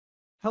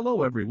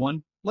Hello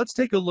everyone, let's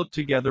take a look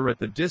together at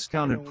the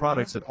discounted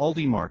products at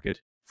Aldi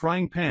Market.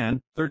 Frying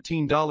pan,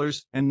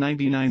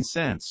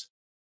 $13.99.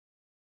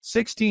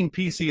 16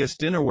 PCS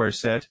dinnerware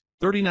set,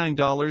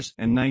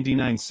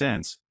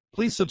 $39.99.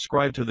 Please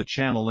subscribe to the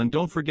channel and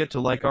don't forget to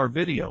like our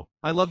video.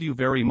 I love you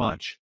very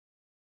much.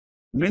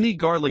 Mini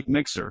garlic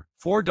mixer,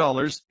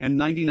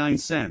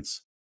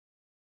 $4.99.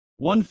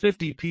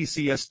 150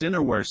 PCS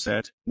dinnerware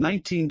set,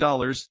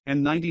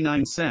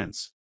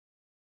 $19.99.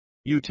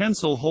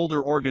 Utensil holder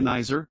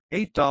organizer,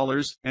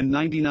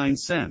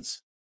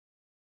 $8.99.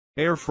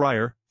 Air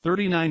fryer,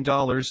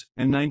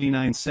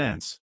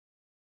 $39.99.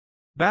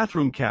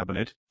 Bathroom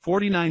cabinet,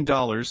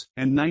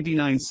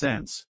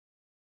 $49.99.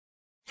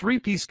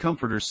 3-piece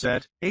comforter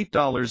set,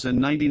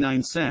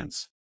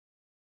 $8.99.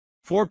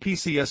 4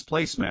 PCS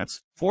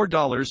placemats,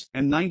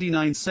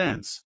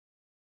 $4.99.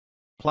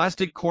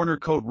 Plastic corner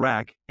coat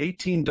rack,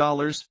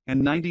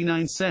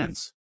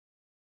 $18.99.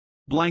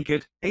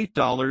 Blanket,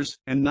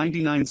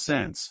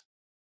 $8.99.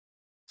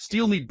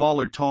 Steel meat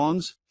baller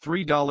tongs,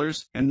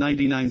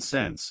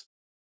 $3.99.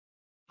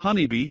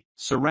 Honeybee,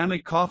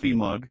 ceramic coffee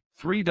mug,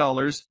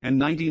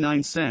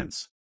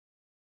 $3.99.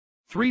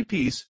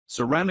 3-piece,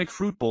 ceramic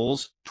fruit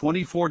bowls,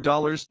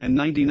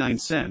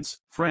 $24.99.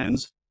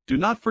 Friends, do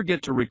not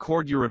forget to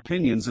record your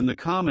opinions in the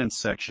comments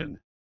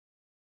section.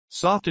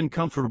 Soft and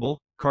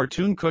comfortable,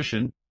 cartoon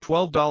cushion,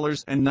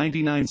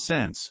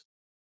 $12.99.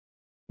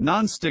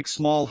 Non-stick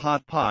small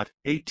hot pot,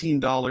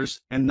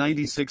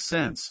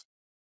 $18.96.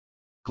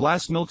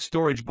 Glass milk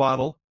storage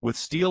bottle, with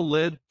steel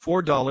lid,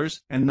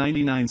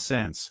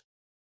 $4.99.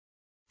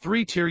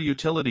 3-tier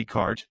utility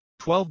cart,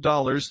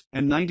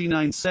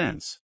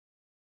 $12.99.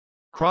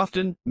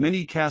 Crofton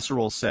mini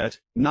casserole set,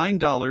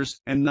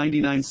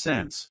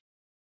 $9.99.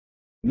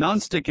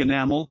 Non-stick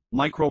enamel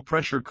micro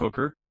pressure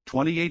cooker,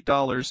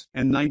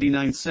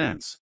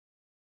 $28.99.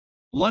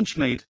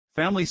 Lunchmate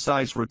family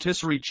size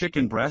rotisserie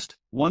chicken breast,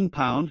 1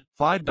 pound,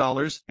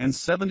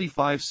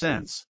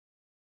 $5.75.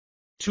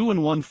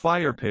 2-in-1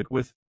 fire pit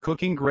with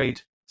cooking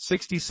grate,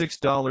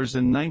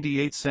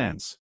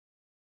 $66.98.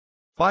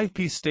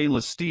 5-piece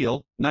stainless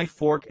steel knife,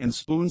 fork and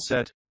spoon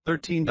set,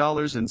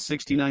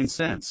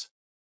 $13.69.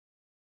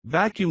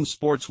 Vacuum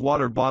sports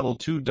water bottle,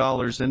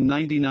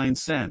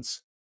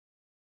 $2.99.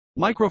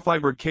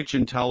 Microfiber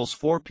kitchen towels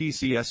 4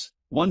 PCS,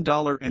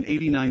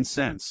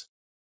 $1.89.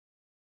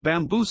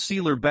 Bamboo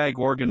sealer bag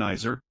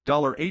organizer,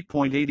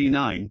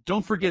 $8.89.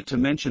 Don't forget to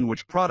mention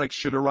which products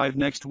should arrive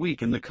next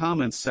week in the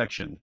comments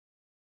section.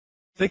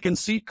 Thickened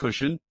seat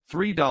cushion,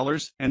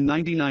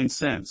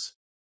 $3.99.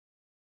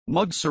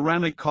 Mug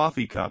ceramic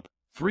coffee cup,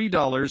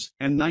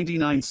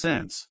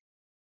 $3.99.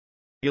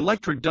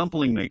 Electric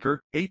dumpling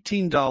maker,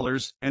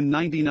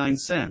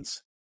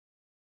 $18.99.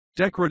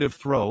 Decorative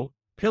throw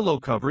pillow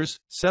covers,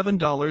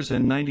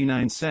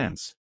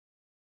 $7.99.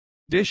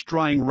 Dish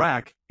drying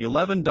rack,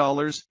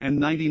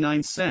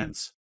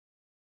 $11.99.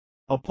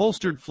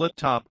 Upholstered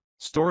flip-top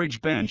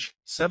storage bench,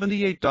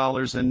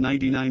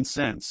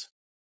 $78.99.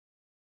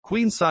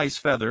 Queen-size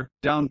feather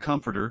down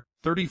comforter,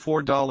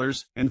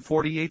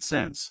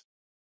 $34.48.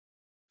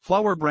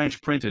 Flower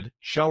branch printed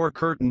shower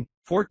curtain,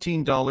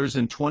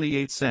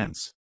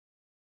 $14.28.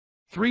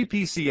 3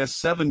 PCS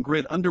 7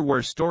 grit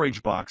underwear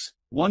storage box,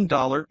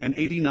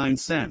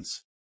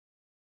 $1.89.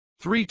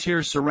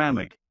 3-tier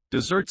ceramic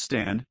dessert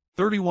stand,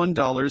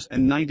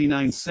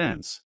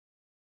 $31.99.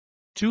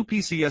 2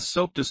 PCS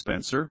soap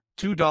dispenser,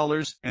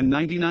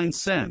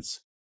 $2.99.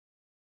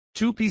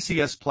 2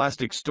 PCS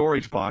plastic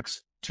storage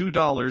box,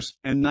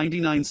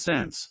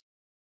 $2.99.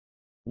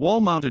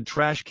 Wall-mounted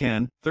trash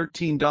can,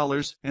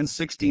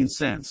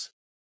 $13.16.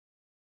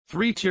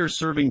 3-tier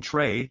serving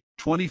tray,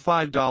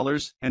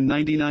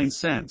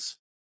 $25.99.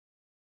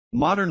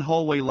 Modern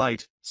hallway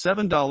light,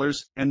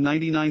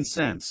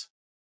 $7.99.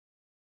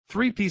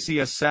 3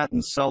 PCS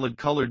satin solid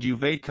colored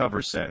duvet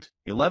cover set,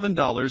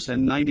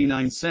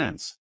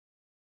 $11.99.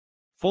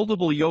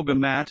 Foldable yoga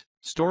mat,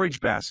 storage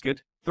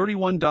basket,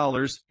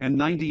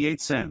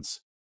 $31.98.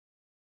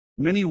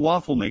 Mini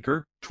waffle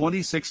maker,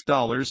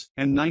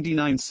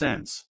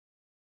 $26.99.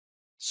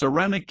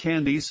 Ceramic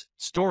candies,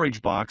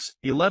 storage box,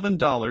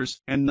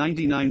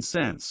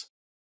 $11.99.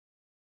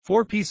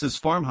 4 pieces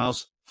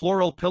farmhouse,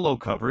 floral pillow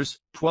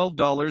covers,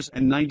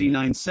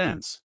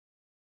 $12.99.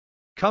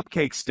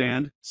 Cupcake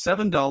stand,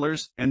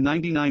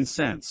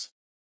 $7.99.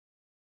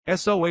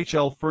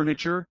 SOHL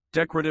furniture,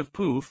 decorative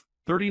poof,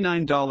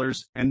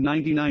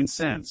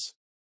 $39.99.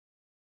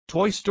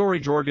 Toy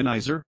storage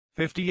organizer,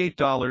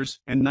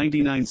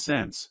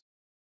 $58.99.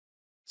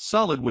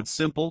 Solid wood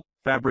simple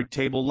fabric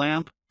table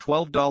lamp,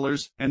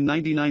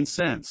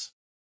 $12.99.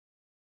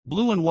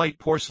 Blue and white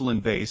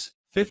porcelain vase,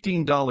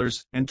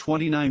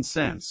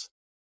 $15.29.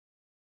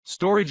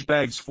 Storage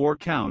bags 4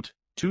 count,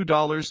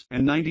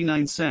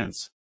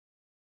 $2.99.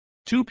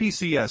 2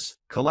 PCS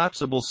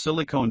collapsible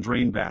silicone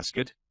drain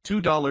basket,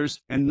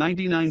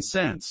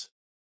 $2.99.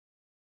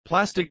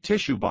 Plastic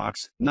tissue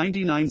box,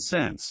 99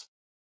 cents.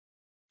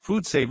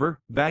 Food Saver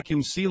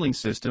vacuum sealing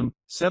system,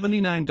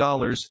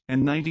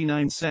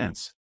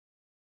 $79.99.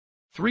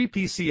 3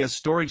 PCS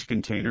storage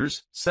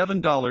containers,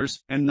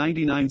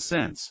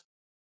 $7.99.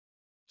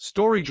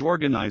 Storage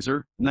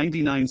organizer,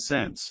 99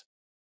 cents.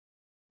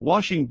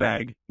 Washing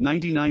bag,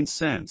 99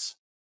 cents.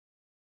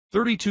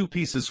 32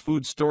 pieces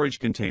food storage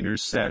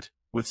containers set,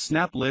 with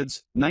snap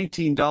lids,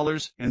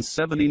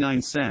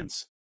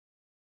 $19.79.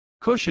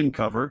 Cushion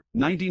cover,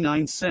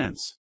 99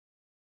 cents.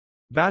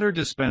 Batter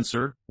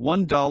dispenser,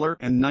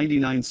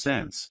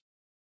 $1.99.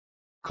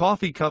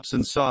 Coffee cups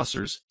and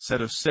saucers,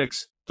 set of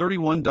 6,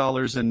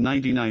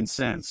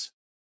 $31.99.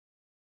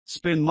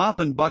 Spin mop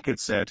and bucket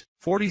set,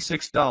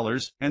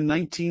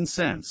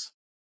 $46.19.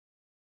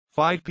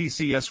 5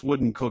 PCS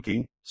wooden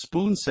cooking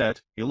spoon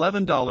set,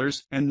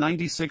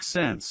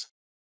 $11.96.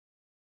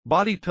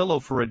 Body pillow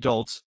for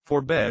adults,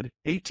 for bed,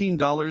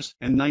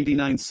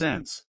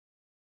 $18.99.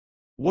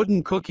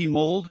 Wooden cookie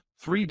mold,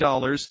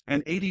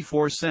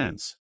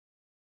 $3.84.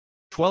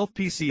 12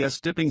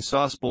 PCS dipping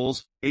sauce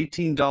bowls,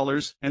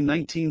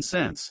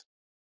 $18.19.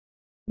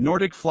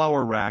 Nordic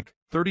flower rack,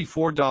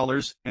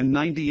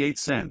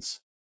 $34.98.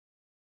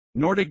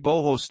 Nordic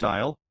boho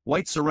style,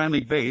 white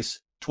ceramic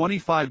vase,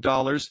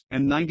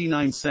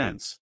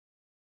 $25.99.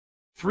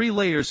 3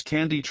 layers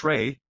candy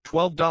tray,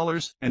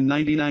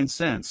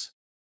 $12.99.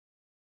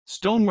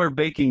 Stoneware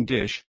baking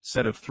dish,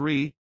 set of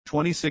 3,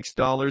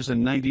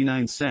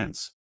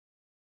 $26.99.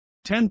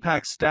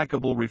 10-pack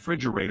stackable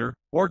refrigerator,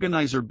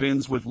 organizer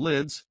bins with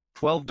lids,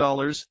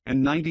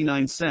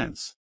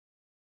 $12.99.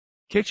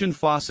 Kitchen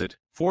faucet,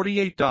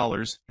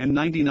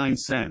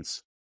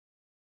 $48.99.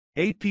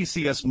 8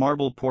 PCS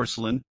marble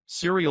porcelain,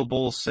 cereal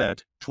bowl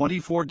set,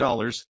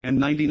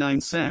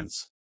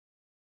 $24.99.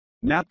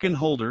 Napkin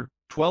holder,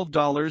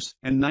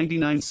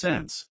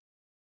 $12.99.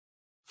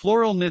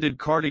 Floral knitted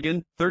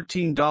cardigan,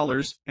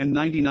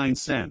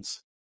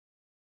 $13.99.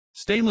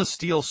 Stainless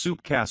steel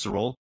soup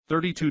casserole,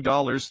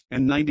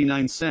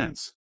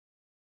 $32.99.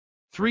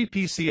 3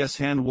 PCS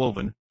hand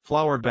woven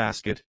flower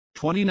basket,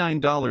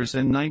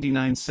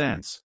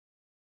 $29.99.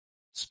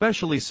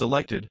 Specially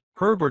selected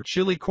herb or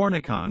chili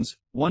cornicons,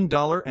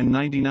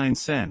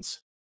 $1.99.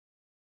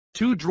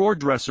 2 drawer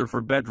dresser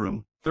for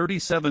bedroom,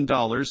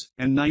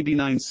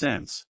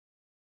 $37.99.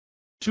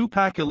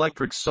 2-pack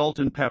electric salt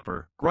and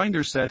pepper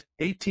grinder set,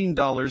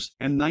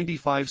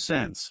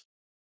 $18.95.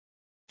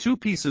 2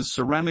 pieces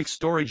ceramic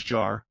storage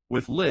jar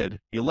with lid,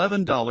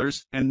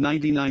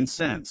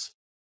 $11.99.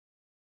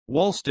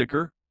 Wall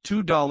sticker,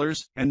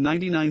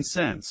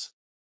 $2.99.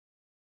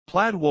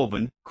 Plaid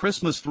woven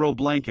Christmas throw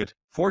blanket,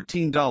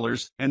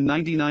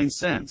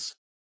 $14.99.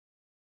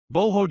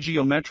 Boho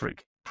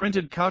geometric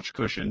printed couch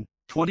cushion,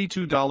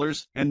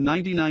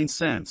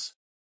 $22.99.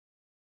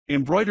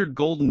 Embroidered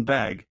golden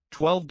bag,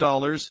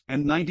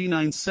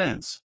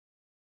 $12.99.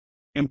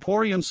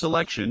 Emporium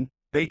selection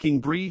baking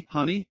brie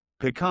honey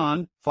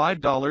pecan,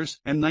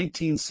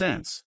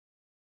 $5.19.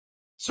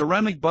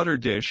 Ceramic butter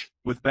dish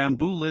with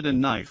bamboo lid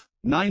and knife,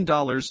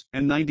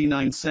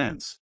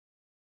 $9.99.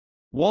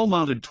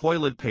 Wall-mounted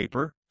toilet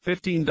paper,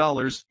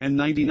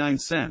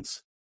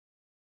 $15.99.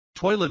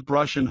 Toilet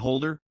brush and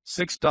holder,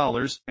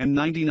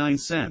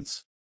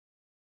 $6.99.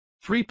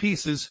 3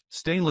 pieces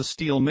stainless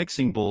steel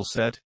mixing bowl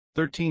set,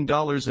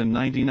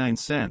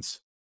 $13.99.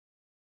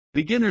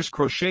 Beginner's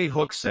crochet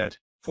hook set,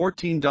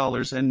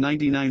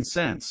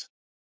 $14.99.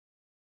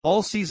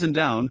 All-season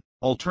down,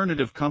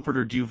 alternative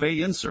comforter duvet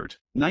insert,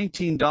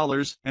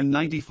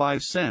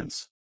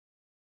 $19.95.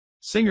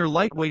 Singer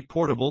lightweight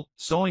portable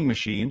sewing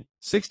machine,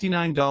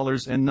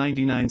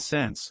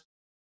 $69.99.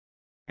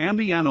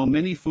 Ambiano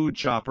mini food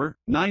chopper,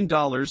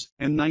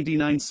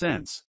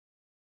 $9.99.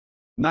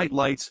 Night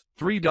lights,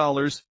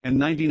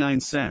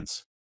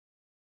 $3.99.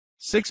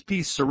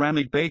 6-piece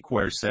ceramic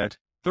bakeware set,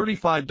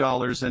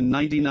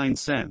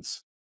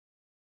 $35.99.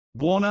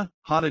 Buona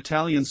hot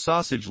Italian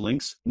sausage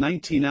links,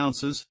 19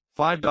 ounces,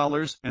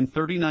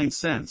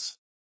 $5.39.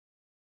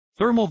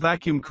 Thermal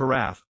vacuum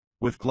carafe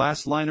with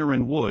glass liner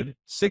and wood,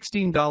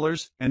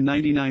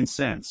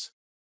 $16.99.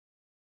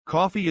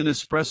 Coffee and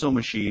espresso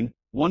machine,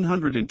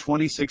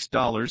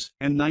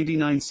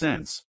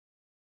 $126.99.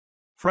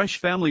 Fresh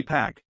family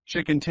pack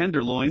chicken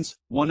tenderloins,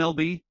 1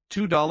 lb,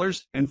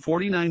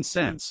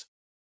 $2.49.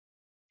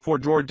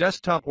 4-drawer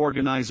desktop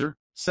organizer,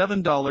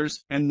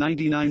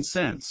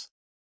 $7.99.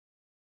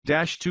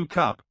 Dash 2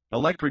 cup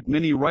electric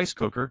mini rice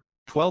cooker,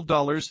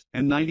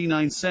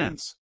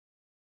 $12.99.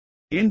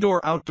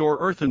 Indoor-outdoor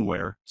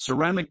earthenware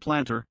ceramic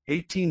planter,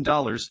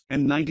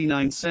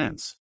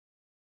 $18.99.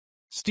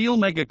 Steel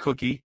mega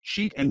cookie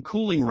sheet and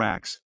cooling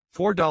racks,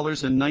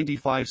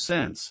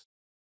 $4.95.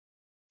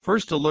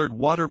 First Alert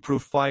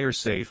waterproof fire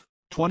safe,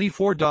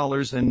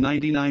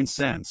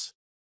 $24.99.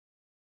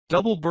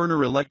 Double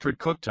burner electric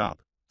cooktop,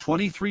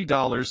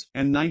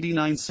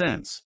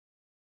 $23.99.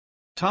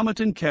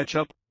 Tomatin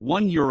ketchup,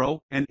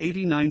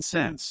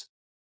 €1.89.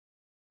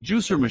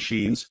 Juicer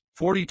machines,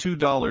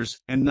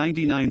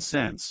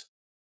 $42.99.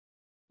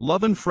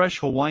 Love and Fresh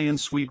Hawaiian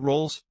sweet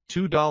rolls,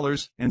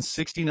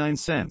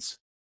 $2.69.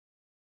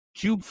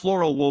 Cube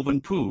floral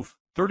woven poof,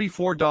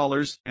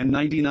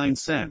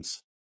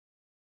 $34.99.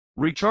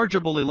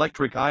 Rechargeable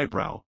electric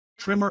eyebrow,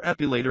 trimmer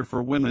epilator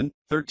for women,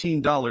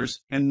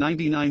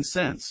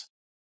 $13.99.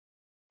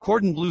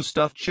 Cordon bleu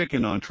stuffed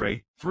chicken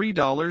entree,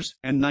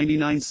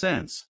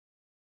 $3.99.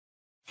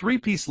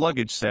 3-piece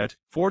luggage set,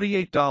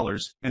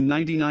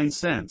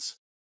 $48.99.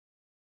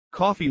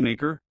 Coffee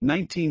maker,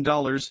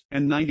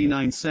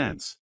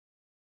 $19.99.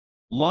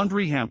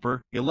 Laundry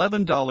hamper,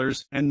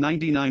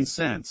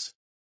 $11.99.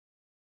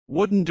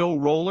 Wooden dough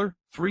roller,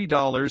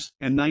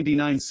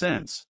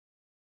 $3.99.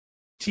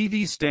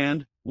 TV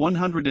stand,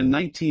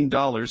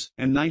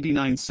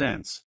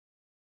 $119.99.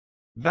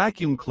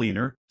 Vacuum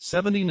cleaner,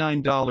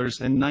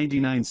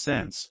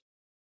 $79.99.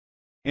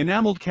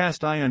 Enameled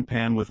cast iron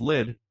pan with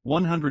lid,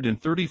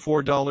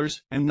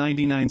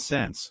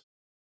 $134.99.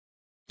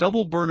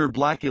 Double burner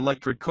black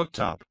electric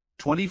cooktop,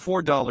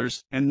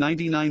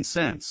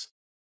 $24.99.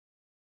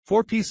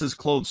 4 pieces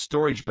clothes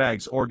storage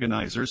bags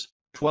organizers,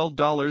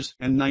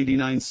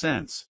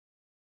 $12.99.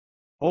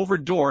 Over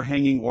door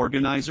hanging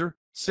organizer,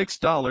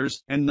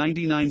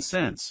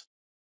 $6.99.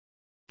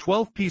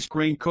 12-piece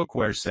grain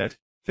cookware set,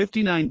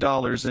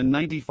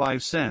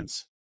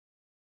 $59.95.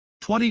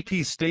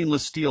 20-piece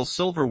stainless steel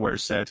silverware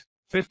set,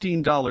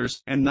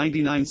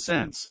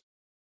 $15.99.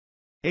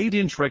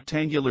 8-inch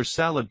rectangular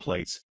salad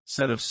plates,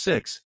 set of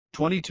 6,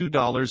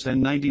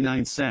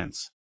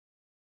 $22.99.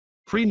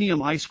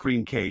 Premium ice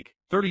cream cake,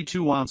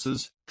 32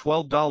 ounces,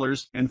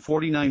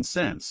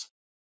 $12.49.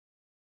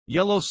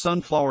 Yellow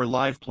sunflower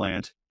live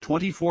plant,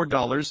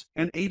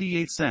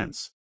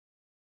 $24.88.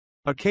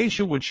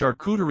 Acacia wood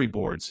charcuterie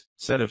boards,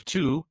 set of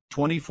 2,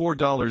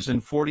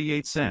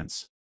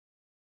 $24.48.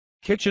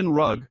 Kitchen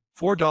rug,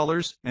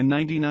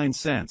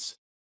 $4.99.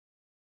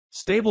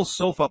 Stable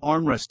sofa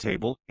armrest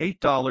table,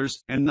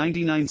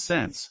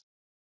 $8.99.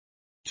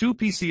 2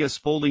 PCS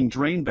folding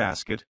drain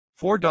basket,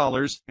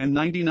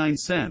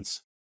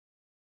 $4.99.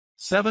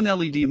 7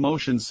 LED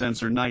motion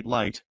sensor night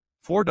light,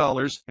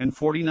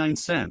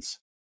 $4.49.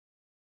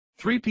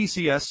 3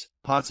 PCS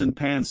pots and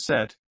pans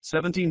set,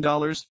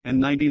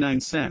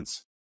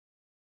 $17.99.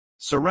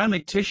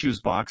 Ceramic tissues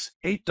box,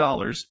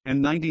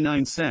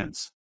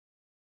 $8.99.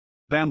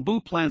 Bamboo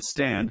plant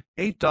stand,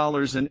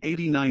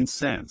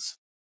 $8.89.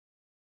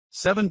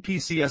 7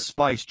 PCS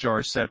spice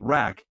jar set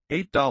rack,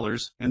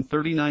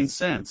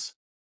 $8.39.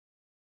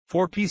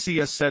 4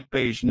 PCS set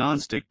beige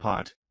nonstick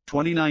pot,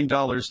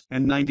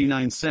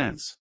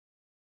 $29.99.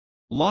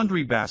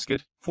 Laundry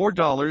basket,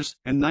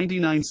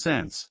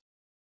 $4.99.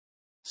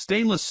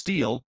 Stainless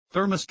steel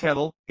thermos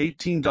kettle,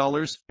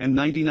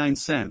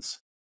 $18.99.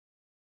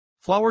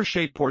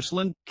 Flower-shaped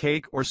porcelain,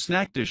 cake or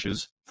snack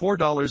dishes,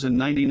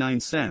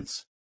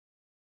 $4.99.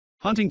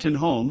 Huntington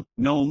Home,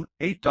 gnome,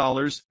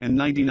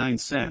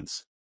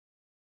 $8.99.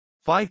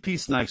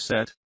 5-piece knife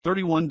set,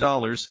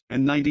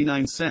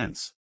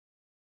 $31.99.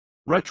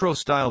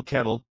 Retro-style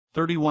kettle,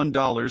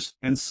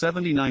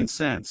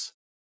 $31.79.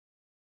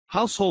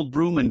 Household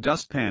broom and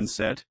dustpan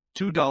set,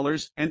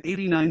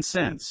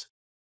 $2.89.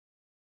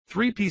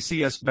 3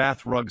 PCS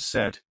bath rug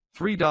set,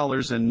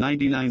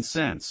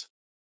 $3.99.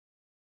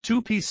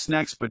 2-piece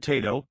snacks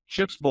potato,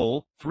 chips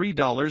bowl,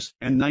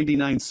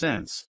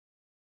 $3.99.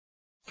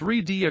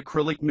 3D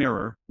acrylic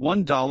mirror,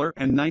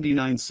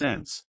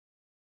 $1.99.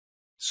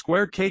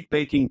 Square cake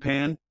baking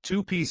pan,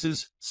 2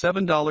 pieces,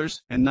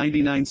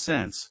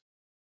 $7.99.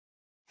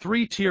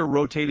 3-tier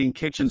rotating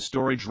kitchen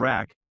storage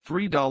rack,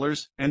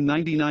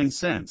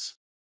 $3.99.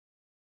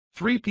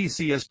 3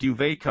 PCS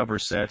duvet cover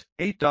set,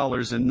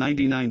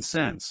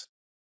 $8.99.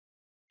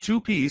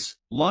 2-piece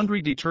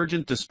laundry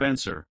detergent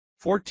dispenser,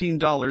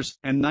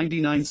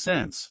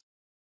 $14.99.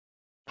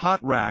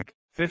 Pot rack,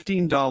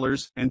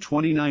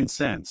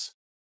 $15.29.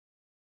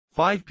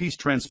 5-piece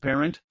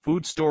transparent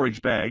food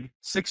storage bag,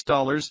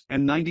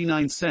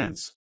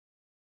 $6.99.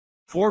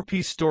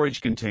 4-piece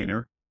storage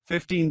container,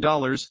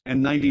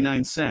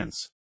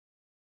 $15.99.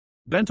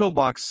 Bento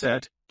box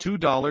set,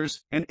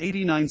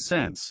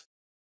 $2.89.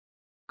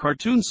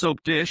 Cartoon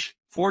soap dish,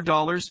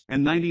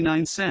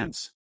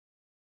 $4.99.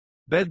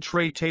 Bed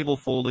tray table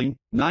folding,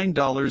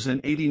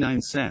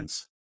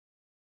 $9.89.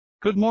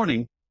 Good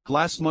morning,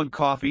 glass mug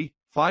coffee,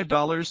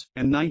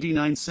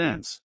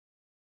 $5.99.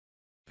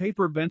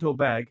 Paper bento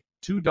bag,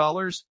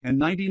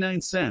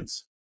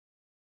 $2.99.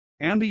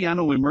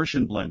 Ambiano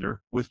immersion blender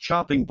with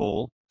chopping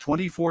bowl,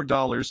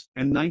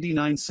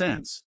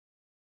 $24.99.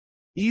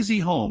 Easy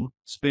Home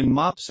spin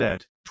mop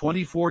set,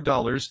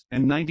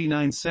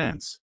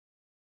 $24.99.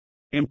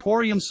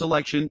 Emporium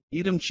Selection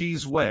Edam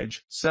cheese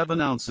wedge, 7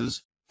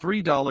 ounces,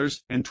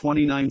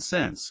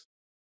 $3.29.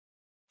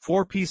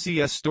 4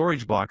 PCS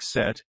storage box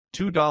set,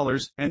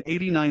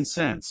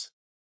 $2.89.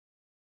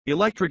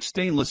 Electric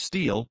stainless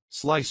steel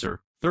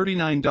slicer,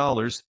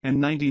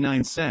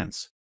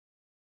 $39.99.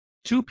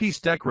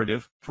 2-piece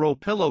decorative throw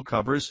pillow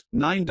covers,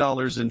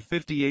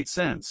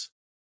 $9.58.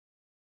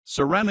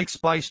 Ceramic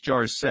spice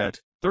jars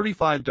set,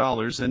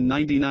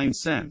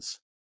 $35.99.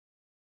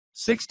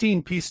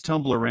 16-piece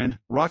tumbler and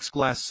rocks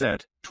glass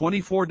set,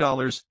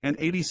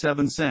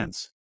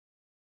 $24.87.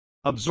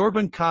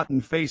 Absorbent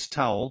cotton face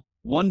towel,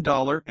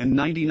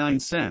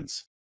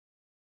 $1.99.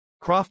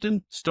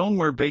 Crofton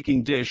Stoneware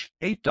Baking Dish,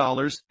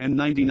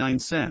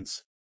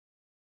 $8.99.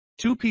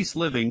 2-piece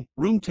living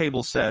room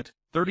table set,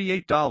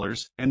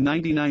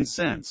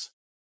 $38.99.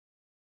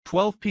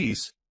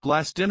 12-piece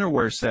glass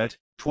dinnerware set,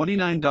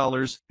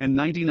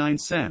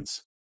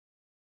 $29.99.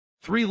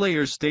 3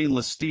 layers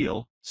stainless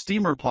steel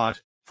steamer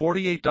pot,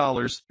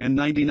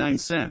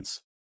 $48.99.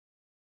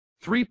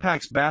 3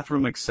 packs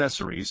bathroom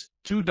accessories,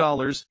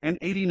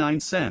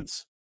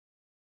 $2.89.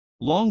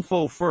 Long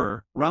faux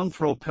fur round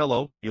throw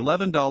pillow,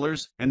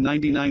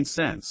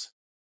 $11.99.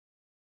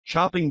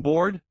 Chopping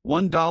board,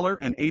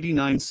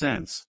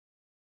 $1.89.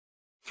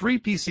 3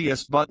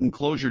 PCS button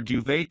closure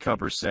duvet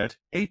cover set,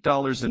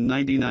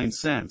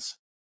 $8.99.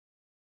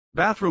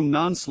 Bathroom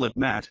non-slip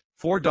mat,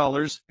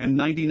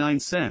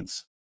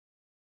 $4.99.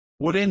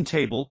 Wood end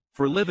table,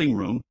 for living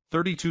room,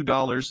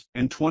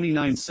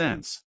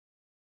 $32.29.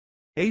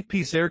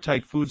 8-piece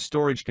airtight food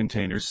storage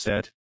containers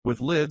set, with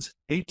lids,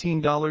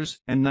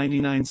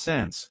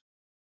 $18.99.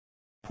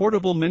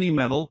 Portable mini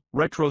metal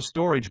retro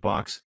storage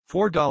box,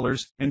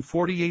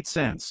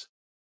 $4.48.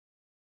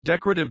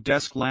 Decorative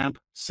desk lamp,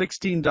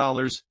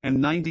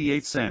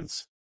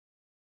 $16.98.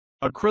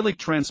 Acrylic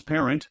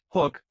transparent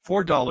hook,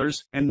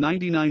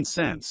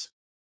 $4.99.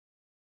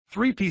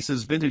 3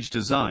 pieces vintage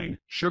design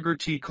sugar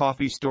tea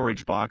coffee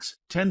storage box,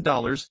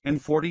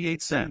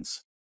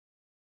 $10.48.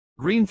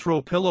 Green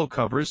throw pillow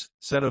covers,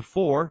 set of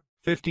 4,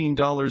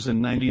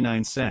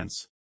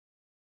 $15.99.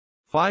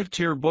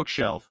 5-tier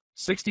bookshelf,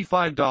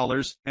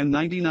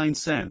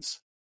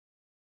 $65.99.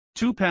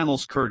 2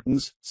 panels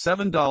curtains,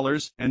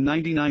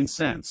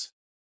 $7.99.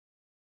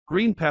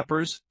 Green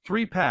peppers,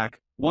 3-pack,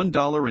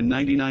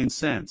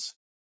 $1.99.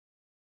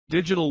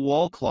 Digital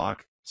wall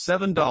clock,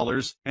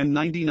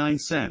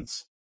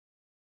 $7.99.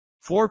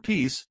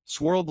 4-piece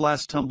swirl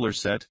glass tumbler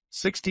set,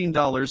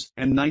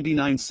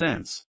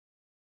 $16.99.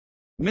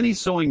 Mini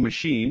sewing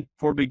machine,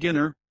 for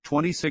beginner,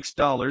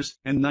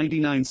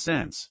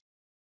 $26.99.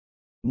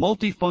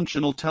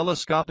 Multifunctional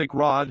telescopic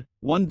rod,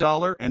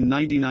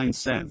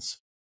 $1.99.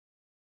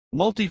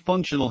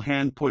 Multifunctional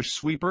hand push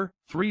sweeper,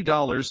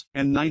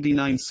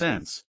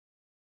 $3.99.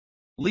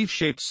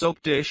 Leaf-shaped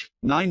soap dish,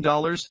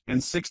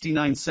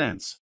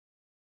 $9.69.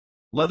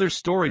 Leather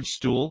storage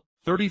stool,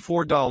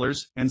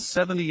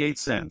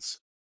 $34.78.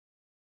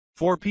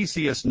 4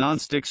 PCS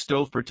non-stick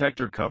stove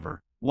protector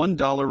cover,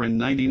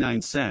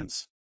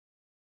 $1.99.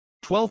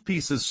 12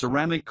 pieces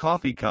ceramic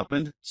coffee cup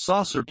and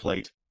saucer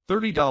plate,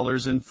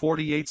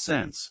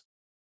 $30.48.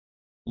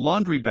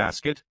 Laundry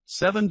basket,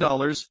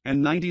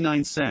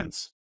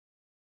 $7.99.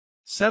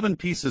 7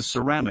 pieces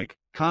ceramic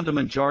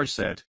condiment jar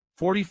set,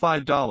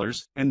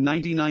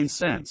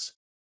 $45.99.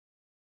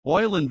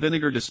 Oil and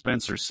vinegar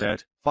dispenser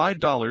set,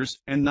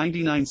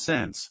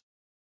 $5.99.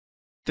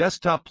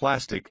 Desktop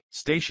plastic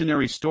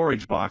stationary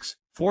storage box,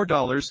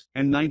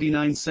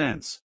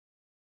 $4.99.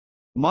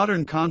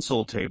 Modern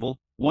console table,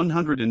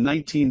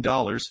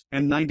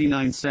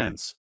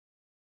 $119.99.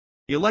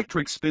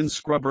 Electric spin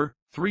scrubber,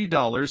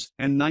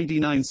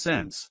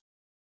 $3.99.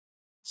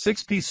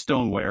 6-piece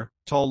stoneware,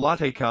 tall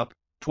latte cup,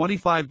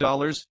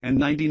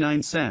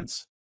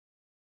 $25.99.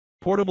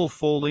 Portable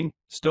folding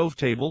stove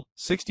table,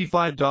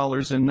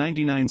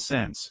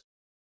 $65.99.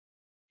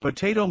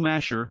 Potato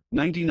masher,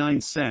 99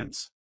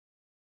 cents.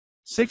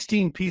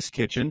 16-piece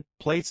kitchen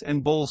plates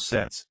and bowl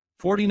sets,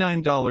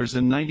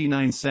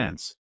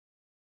 $49.99.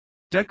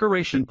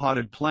 Decoration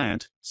potted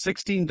plant,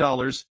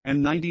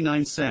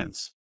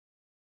 $16.99.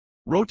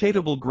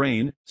 Rotatable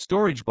grain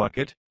storage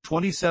bucket,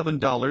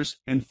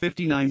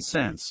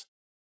 $27.59.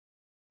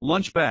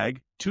 Lunch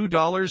bag,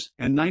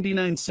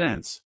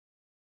 $2.99.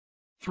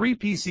 3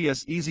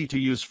 PCS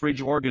easy-to-use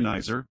fridge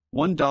organizer,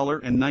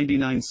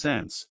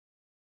 $1.99.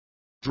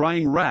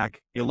 Drying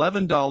rack,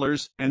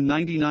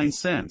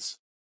 $11.99.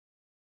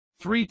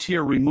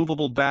 3-tier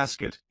removable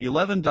basket,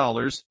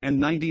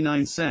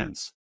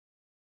 $11.99.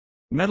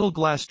 Metal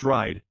glass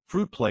dried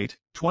fruit plate,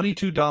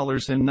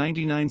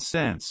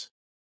 $22.99.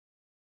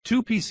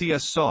 2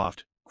 PCS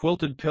soft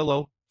quilted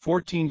pillow,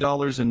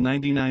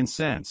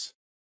 $14.99.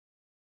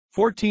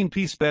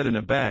 14-piece bed in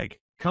a bag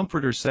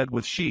comforter set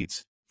with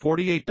sheets,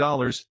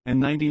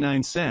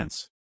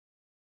 $48.99.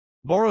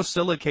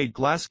 Borosilicate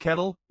glass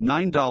kettle,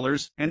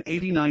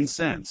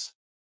 $9.89.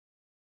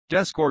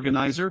 Desk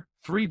organizer,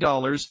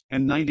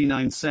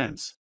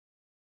 $3.99.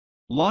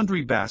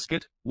 Laundry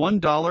basket,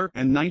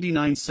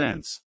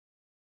 $1.99.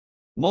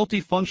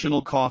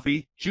 Multifunctional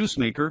coffee juice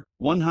maker,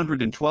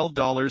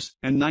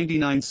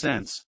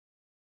 $112.99.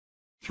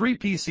 3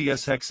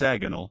 PCS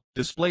hexagonal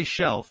display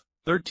shelf,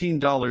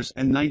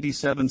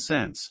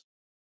 $13.97.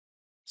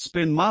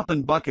 Spin mop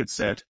and bucket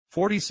set,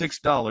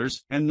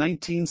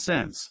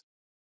 $46.19.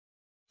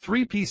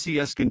 3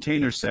 PCS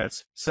container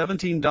sets,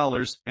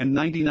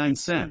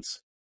 $17.99.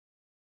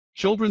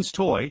 Children's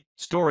toy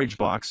storage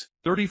box,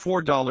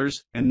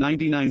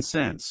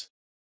 $34.99.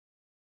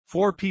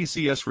 4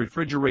 PCS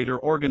refrigerator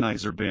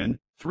organizer bin,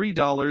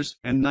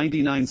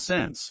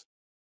 $3.99.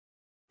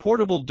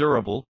 Portable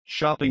durable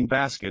shopping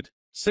basket,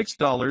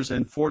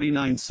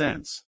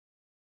 $6.49.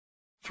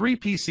 3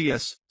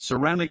 PCS,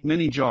 ceramic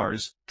mini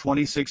jars,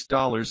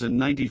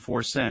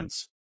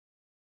 $26.94.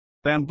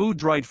 Bamboo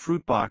dried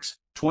fruit box,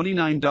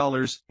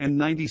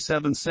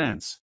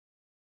 $29.97.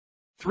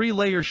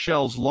 3-layer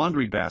shells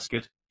laundry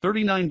basket,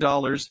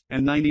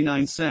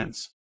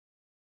 $39.99.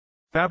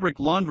 Fabric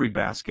laundry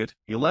basket,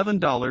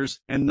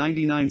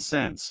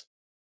 $11.99.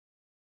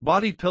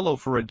 Body pillow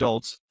for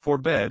adults, for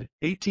bed,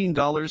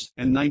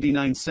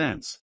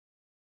 $18.99.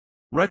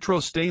 Retro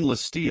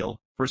stainless steel,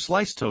 for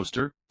slice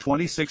toaster,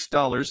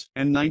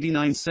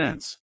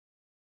 $26.99.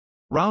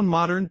 Round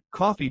modern,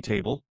 coffee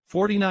table,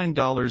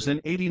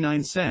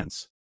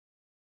 $49.89.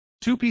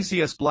 2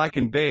 PCS black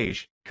and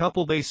beige,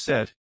 couple base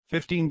set,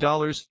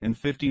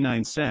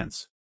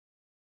 $15.59.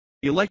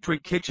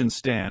 Electric kitchen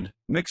stand,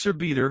 mixer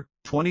beater,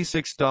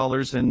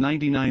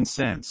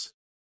 $26.99.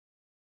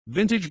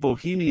 Vintage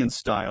bohemian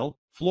style,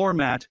 floor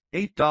mat,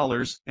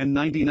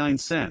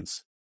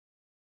 $8.99.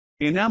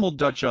 Enameled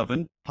Dutch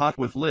oven, pot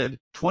with lid,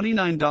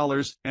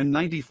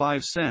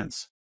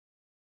 $29.95.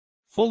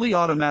 Fully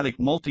automatic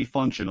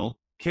multifunctional,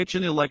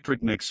 kitchen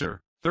electric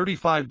mixer,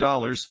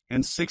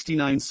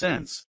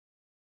 $35.69.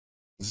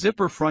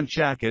 Zipper front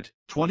jacket,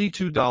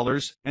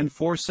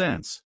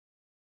 $22.04.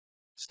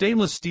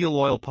 Stainless steel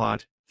oil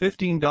pot,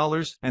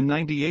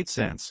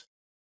 $15.98.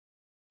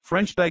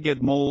 French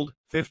baguette mold,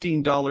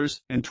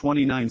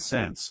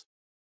 $15.29.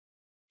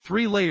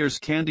 3 layers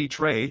candy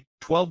tray,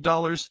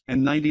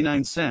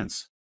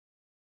 $12.99.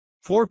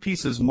 4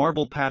 pieces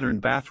marble pattern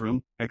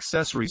bathroom,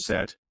 accessory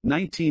set,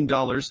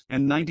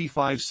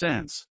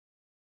 $19.95.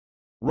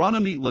 Rana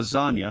meat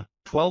lasagna,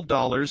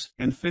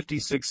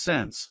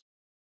 $12.56.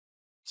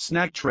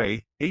 Snack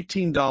tray,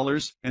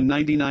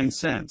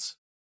 $18.99.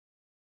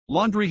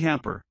 Laundry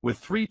hamper,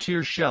 with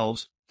 3-tier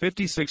shelves,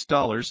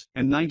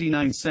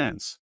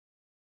 $56.99.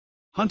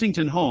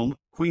 Huntington Home,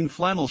 queen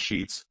flannel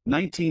sheets,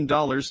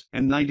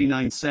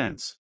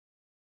 $19.99.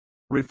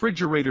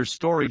 Refrigerator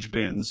storage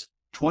bins,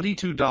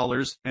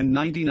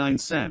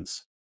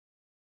 $22.99.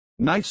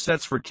 Knife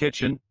sets for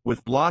kitchen,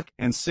 with block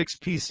and 6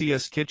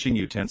 PCS kitchen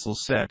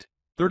utensils set,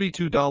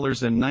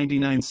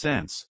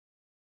 $32.99.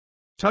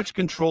 Touch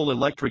control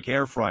electric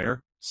air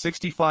fryer,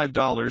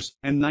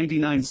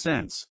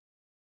 $65.99.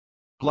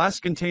 Glass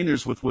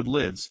containers with wood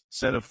lids,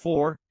 set of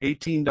 4,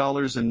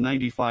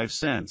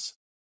 $18.95.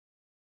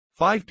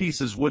 5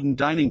 pieces wooden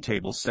dining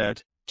table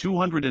set,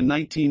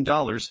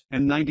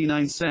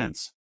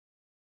 $219.99.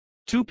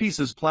 2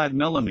 pieces plaid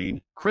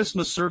melamine,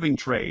 Christmas serving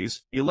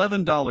trays,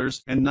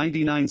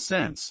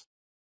 $11.99.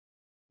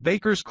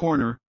 Baker's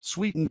Corner,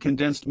 sweetened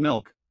condensed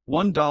milk,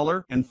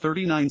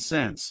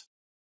 $1.39.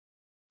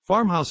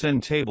 Farmhouse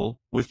end table,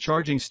 with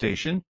charging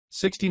station,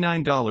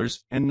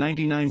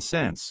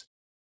 $69.99.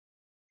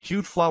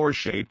 Cute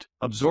flower-shaped,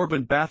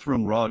 absorbent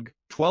bathroom rug,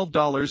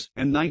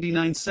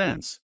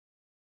 $12.99.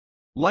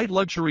 Light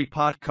luxury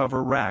pot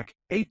cover rack,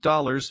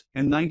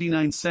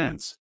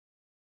 $8.99.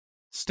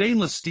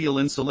 Stainless steel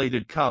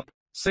insulated cup,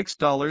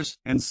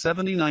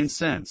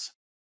 $6.79.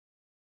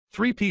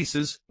 3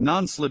 pieces,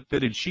 non-slip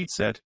fitted sheet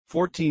set,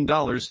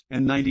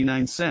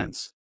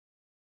 $14.99.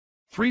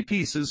 3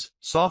 pieces,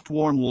 soft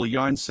warm wool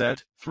yarn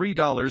set,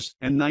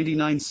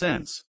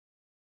 $3.99.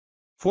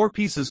 4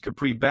 pieces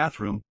Capri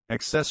bathroom,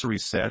 accessory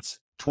sets,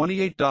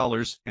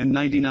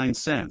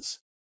 $28.99.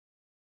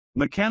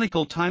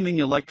 Mechanical timing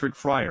electric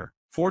fryer,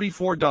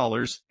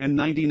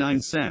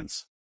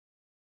 $44.99.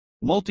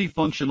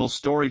 Multifunctional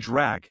storage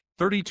rack,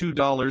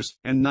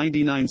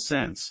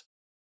 $32.99.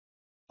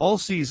 All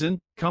season,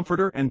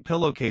 comforter and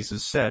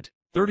pillowcases set,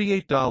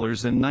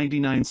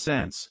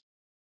 $38.99.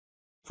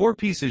 4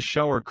 pieces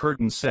shower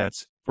curtain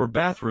sets, for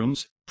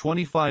bathrooms,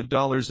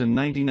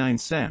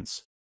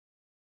 $25.99.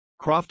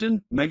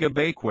 Crofton Mega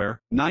Bakeware,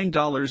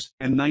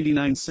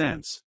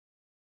 $9.99.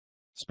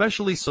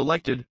 Specially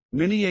selected,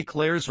 mini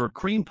eclairs or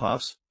cream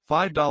puffs,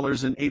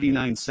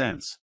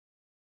 $5.89.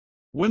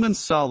 Women's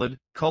solid,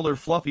 color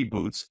fluffy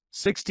boots,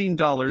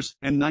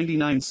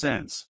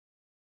 $16.99.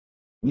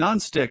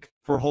 Non-stick,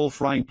 for whole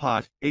frying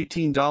pot,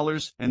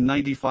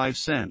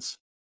 $18.95.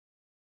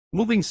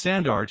 Moving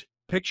sand art,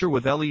 picture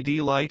with LED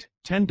light,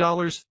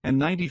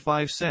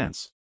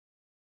 $10.95.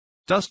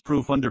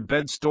 Dustproof under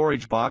bed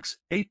storage box,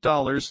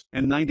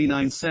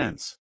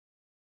 $8.99.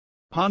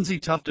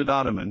 Ponzi tufted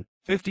ottoman,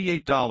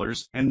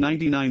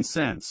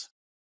 $58.99.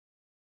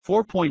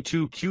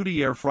 4.2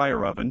 Cutie air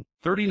fryer oven,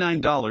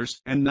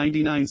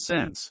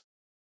 $39.99.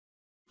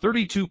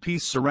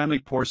 32-piece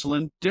ceramic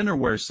porcelain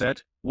dinnerware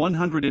set,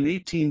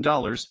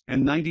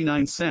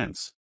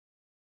 $118.99.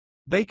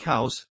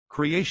 Bakehouse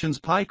Creations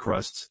pie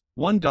crusts,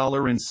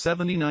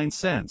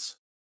 $1.79.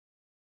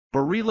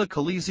 Barilla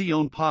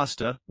Colizione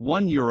pasta,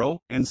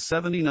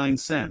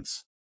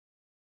 €1.79.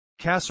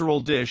 Casserole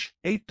dish,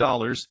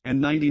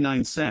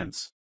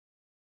 $8.99.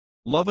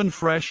 Love and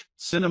Fresh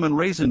cinnamon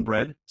raisin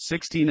bread,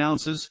 16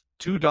 ounces,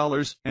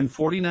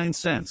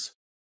 $2.49.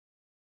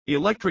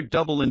 Electric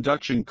double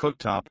induction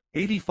cooktop,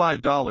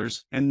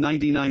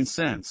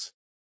 $85.99.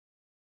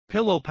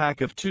 Pillow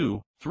pack of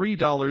 2,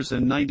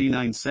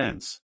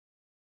 $3.99.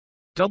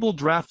 Double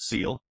draft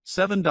seal,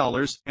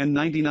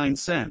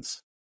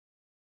 $7.99.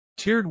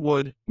 Tiered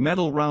wood,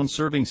 metal round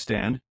serving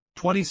stand,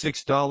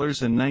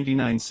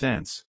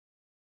 $26.99.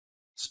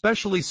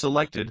 Specially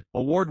selected,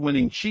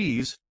 award-winning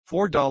cheese,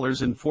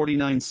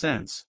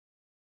 $4.49.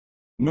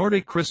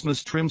 Nordic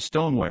Christmas trim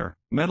stoneware,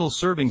 metal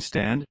serving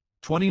stand,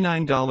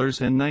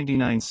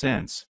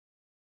 $29.99.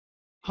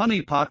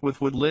 Honey pot with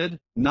wood lid,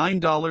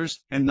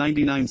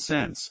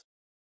 $9.99.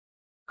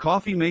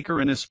 Coffee maker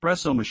and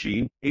espresso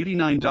machine,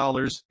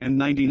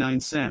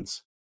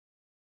 $89.99.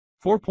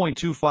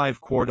 4.25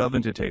 quart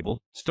oven to table,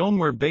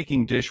 stoneware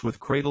baking dish with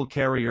cradle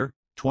carrier,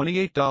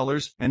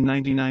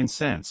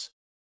 $28.99.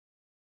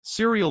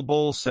 Cereal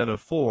bowl set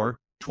of 4,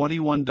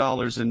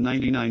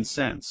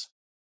 $21.99.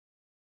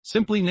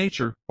 Simply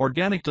Nature,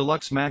 organic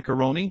deluxe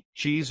macaroni,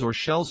 cheese or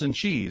shells and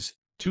cheese,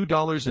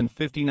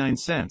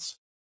 $2.59.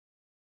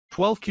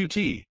 12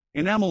 QT,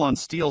 enamel on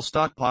steel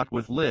stock pot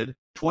with lid,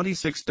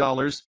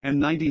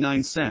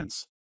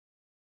 $26.99.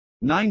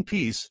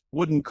 9-piece,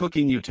 wooden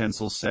cooking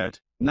utensil set,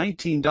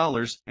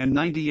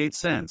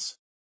 $19.98.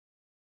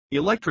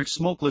 Electric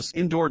smokeless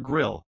indoor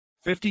grill,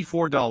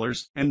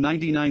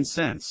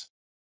 $54.99.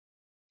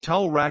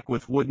 Towel rack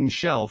with wooden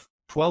shelf,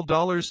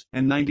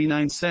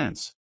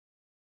 $12.99.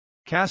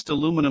 Cast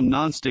aluminum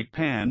nonstick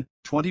pan,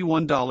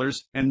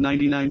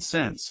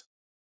 $21.99.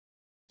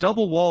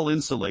 Double wall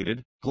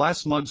insulated,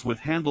 glass mugs with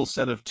handle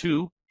set of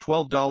 2,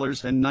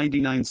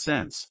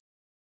 $12.99.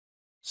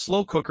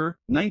 Slow cooker,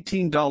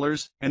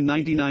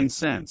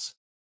 $19.99.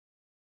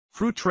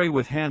 Fruit tray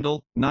with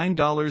handle,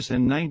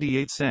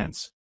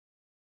 $9.98.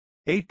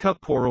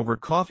 8-cup pour-over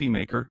coffee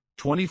maker,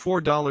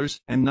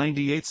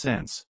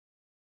 $24.98.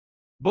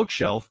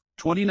 Bookshelf,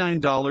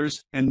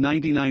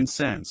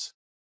 $29.99.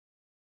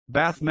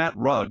 Bath mat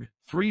rug,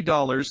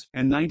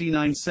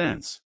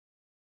 $3.99.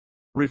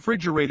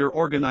 Refrigerator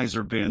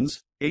organizer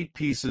bins, 8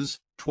 pieces,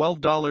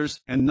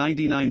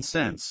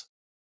 $12.99.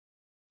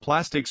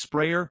 Plastic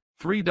sprayer,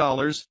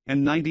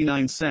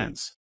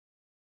 $3.99.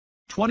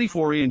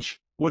 24-inch,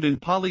 wooden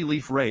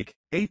polyleaf rake,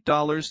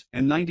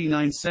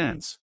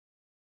 $8.99.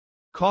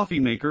 Coffee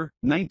maker,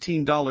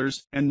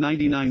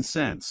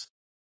 $19.99.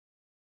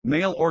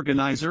 Mail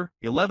organizer,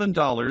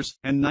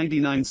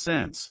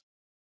 $11.99.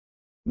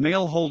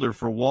 Mail holder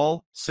for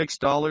wall,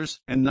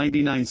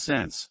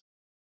 $6.99.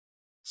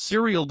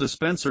 Cereal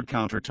dispenser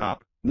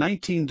countertop,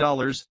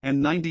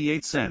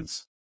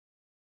 $19.98.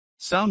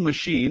 Sound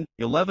machine,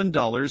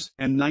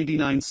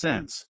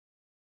 $11.99.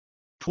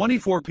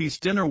 24-piece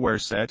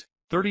dinnerware set,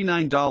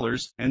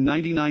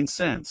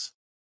 $39.99.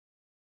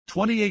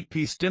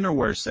 28-piece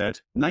dinnerware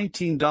set,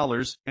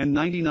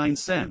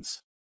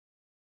 $19.99.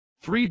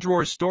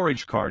 3-drawer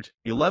storage cart,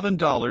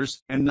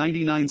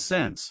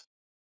 $11.99.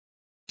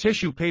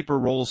 Tissue paper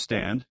roll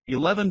stand,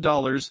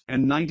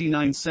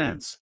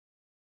 $11.99.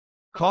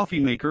 Coffee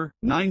maker,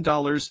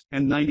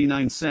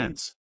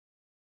 $9.99.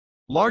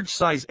 Large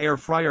size air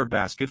fryer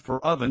basket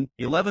for oven,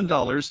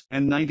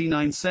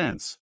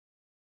 $11.99.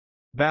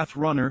 Bath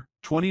runner,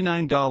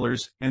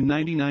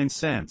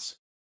 $29.99.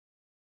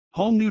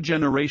 Home new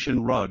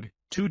generation rug,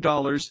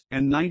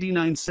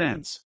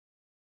 $2.99.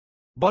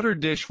 Butter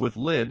dish with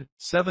lid,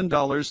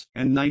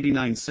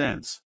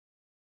 $7.99.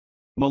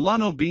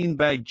 Milano bean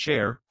bag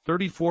chair,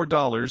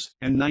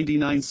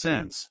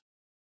 $34.99.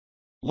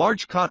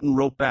 Large cotton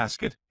rope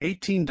basket,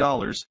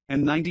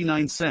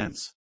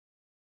 $18.99.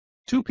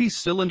 2-piece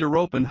cylinder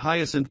open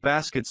hyacinth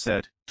basket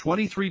set,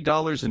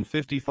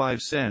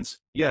 $23.55.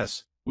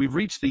 Yes, we've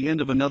reached the end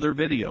of another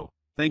video.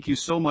 Thank you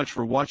so much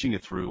for watching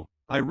it through.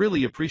 I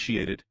really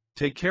appreciate it.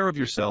 Take care of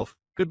yourself.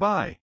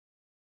 Goodbye.